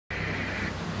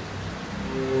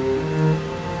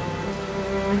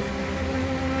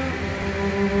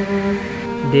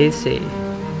They say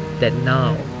that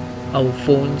now our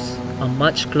phones are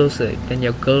much closer than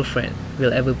your girlfriend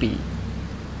will ever be.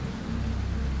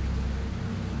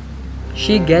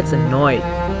 She gets annoyed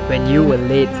when you were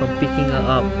late from picking her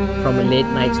up from a late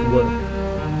night's work.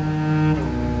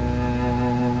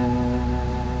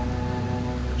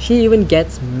 She even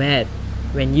gets mad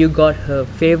when you got her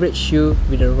favorite shoe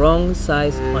with the wrong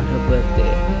size on her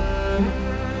birthday.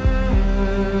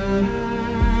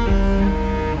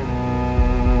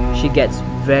 She gets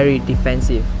very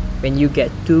defensive when you get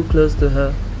too close to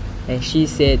her and she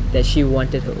said that she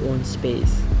wanted her own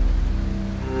space.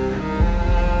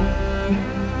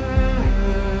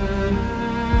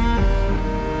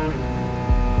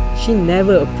 She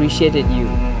never appreciated you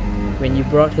when you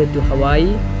brought her to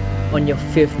Hawaii on your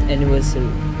 5th anniversary.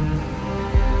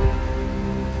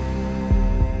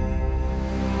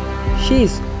 She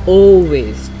is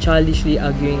always childishly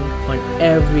arguing on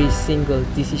every single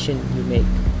decision you make.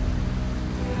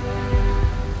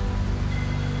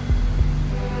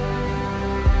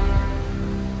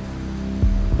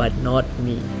 But not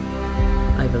me.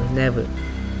 I will never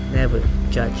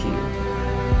judge you.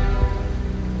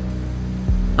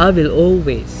 I will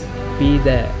always be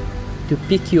there to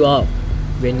pick you up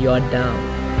when you are down.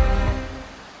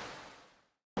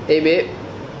 Hey babe.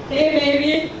 Hey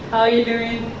baby, how are you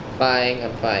doing? Fine,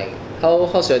 I'm fine.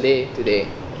 How's your day today?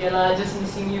 Okay lah, just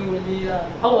missing you really lah.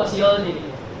 How was your day?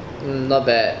 Not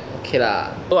bad. Okay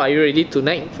lah. So are you ready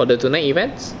tonight for the tonight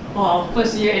events? Oh,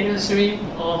 first year anniversary.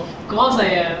 Of course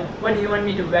I am. What do you want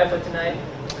me to wear for tonight?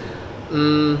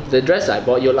 The dress I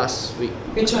bought you last week.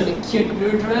 Which one? The cute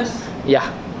blue dress? Yeah,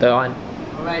 the one.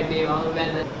 Alright babe, I'll wear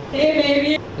that. Hey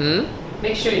baby!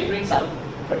 Make sure you bring some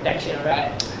protection,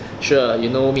 alright? Sure, you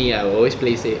know me, I will always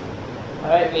play safe.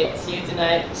 Alright babe, see you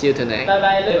tonight. See you tonight. Bye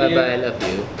bye, love you. Bye bye, love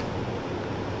you.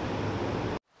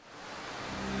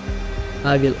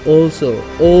 I will also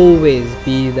always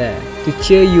be there to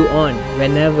cheer you on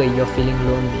whenever you're feeling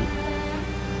lonely.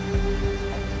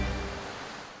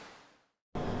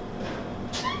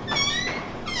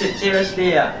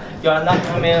 Seriously, you are not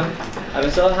coming. I'm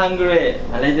so hungry.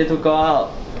 I'm ready to go out.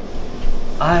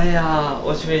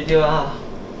 What's with you?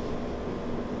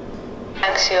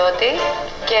 Αξιώτη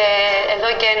και εδώ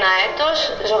και ένα έτος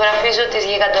ζωγραφίζω τις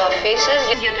γιγαντοαφίσες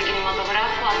για τον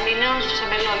κινηματογράφο Αθήνεων στους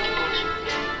Αμπελόκηπους.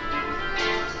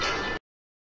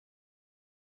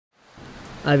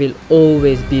 I will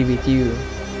always be with you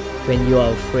when you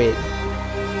are afraid.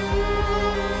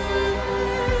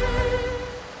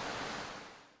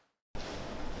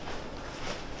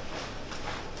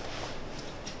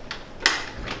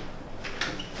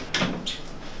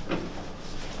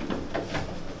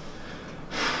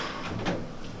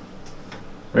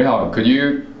 Rehal, could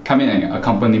you come in and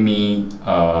accompany me,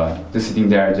 just sitting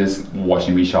there, just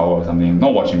watching me shower or something?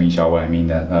 Not watching me shower, I mean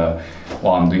that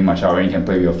while I'm doing my shower, you can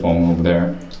play with your phone over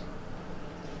there.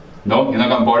 No, you're not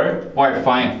gonna bother? Alright,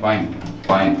 fine.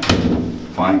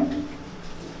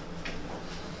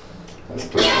 Let's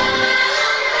play.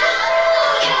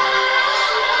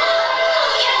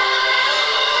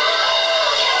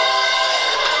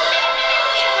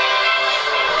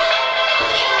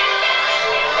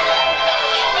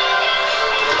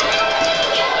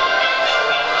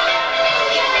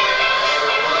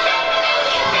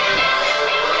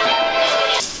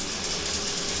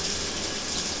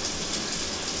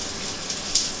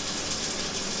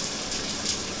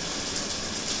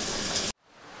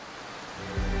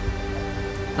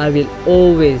 I will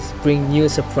always bring new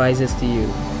surprises to you.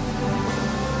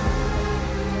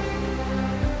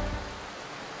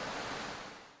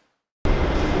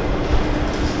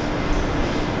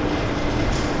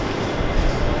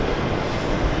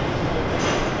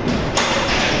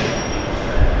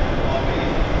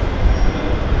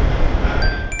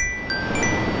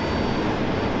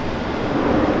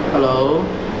 Hello,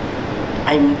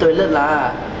 I'm toilet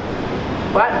lah.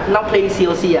 What? Not playing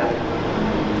COC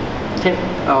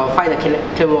find the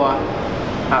cable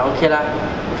okay lah.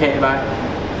 Okay, bye.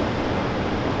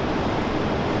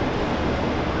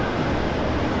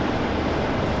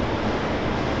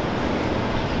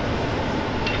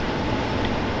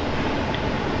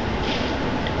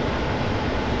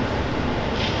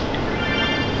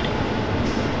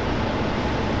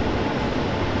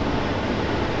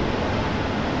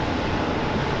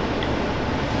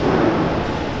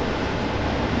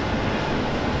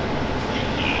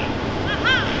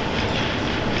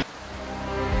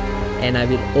 And I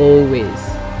will always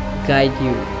guide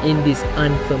you in this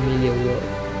unfamiliar world.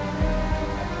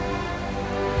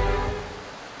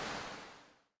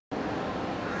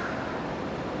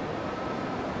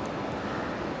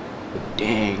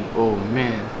 Dang, oh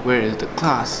man, where is the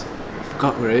class? Of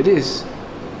forgot where it is.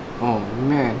 Oh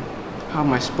man, how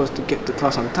am I supposed to get to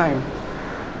class on time?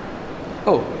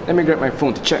 Oh, let me grab my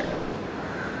phone to check.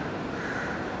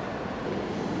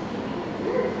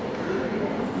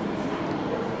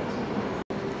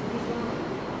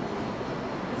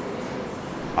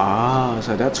 Ah,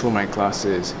 so that's where my class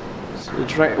is. So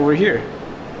it's right over here.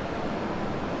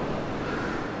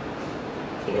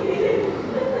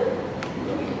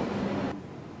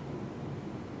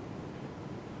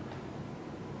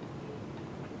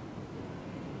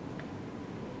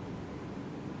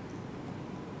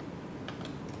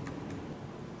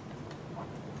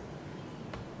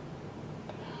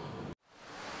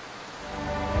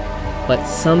 But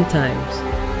sometimes,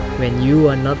 when you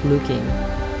are not looking,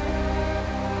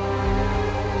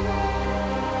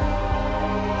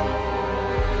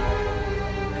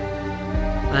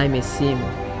 I may seem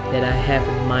that I have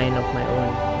a mind of my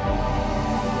own,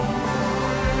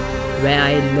 where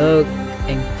I lurk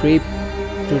and creep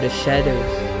through the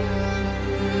shadows.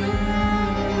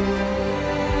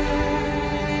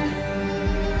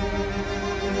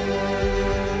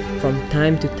 From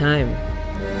time to time,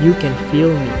 you can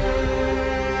feel me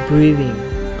breathing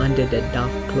under that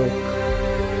dark cloak.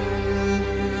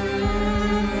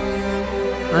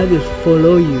 I will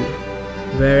follow you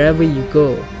wherever you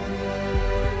go.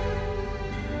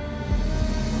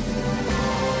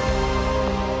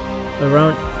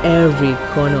 Around every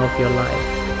corner of your life.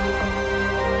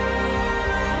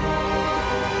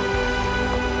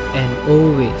 And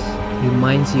always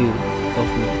reminds you of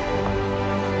me.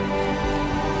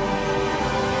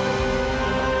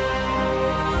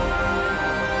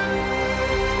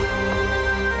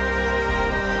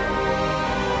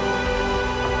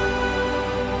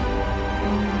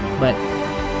 But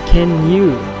can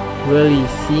you really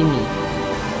see me?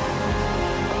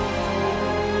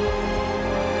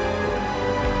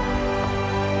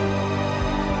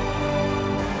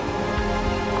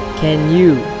 Can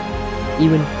you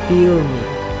even feel me?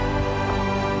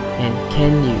 And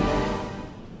can you?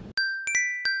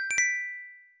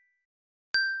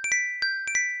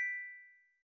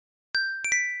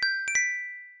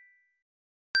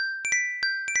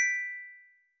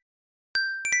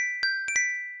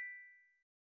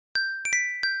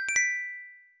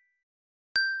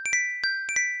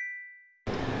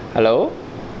 Hello?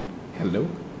 Hello?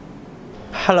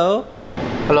 Hello?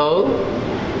 Hello?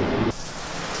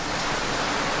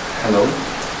 Hello?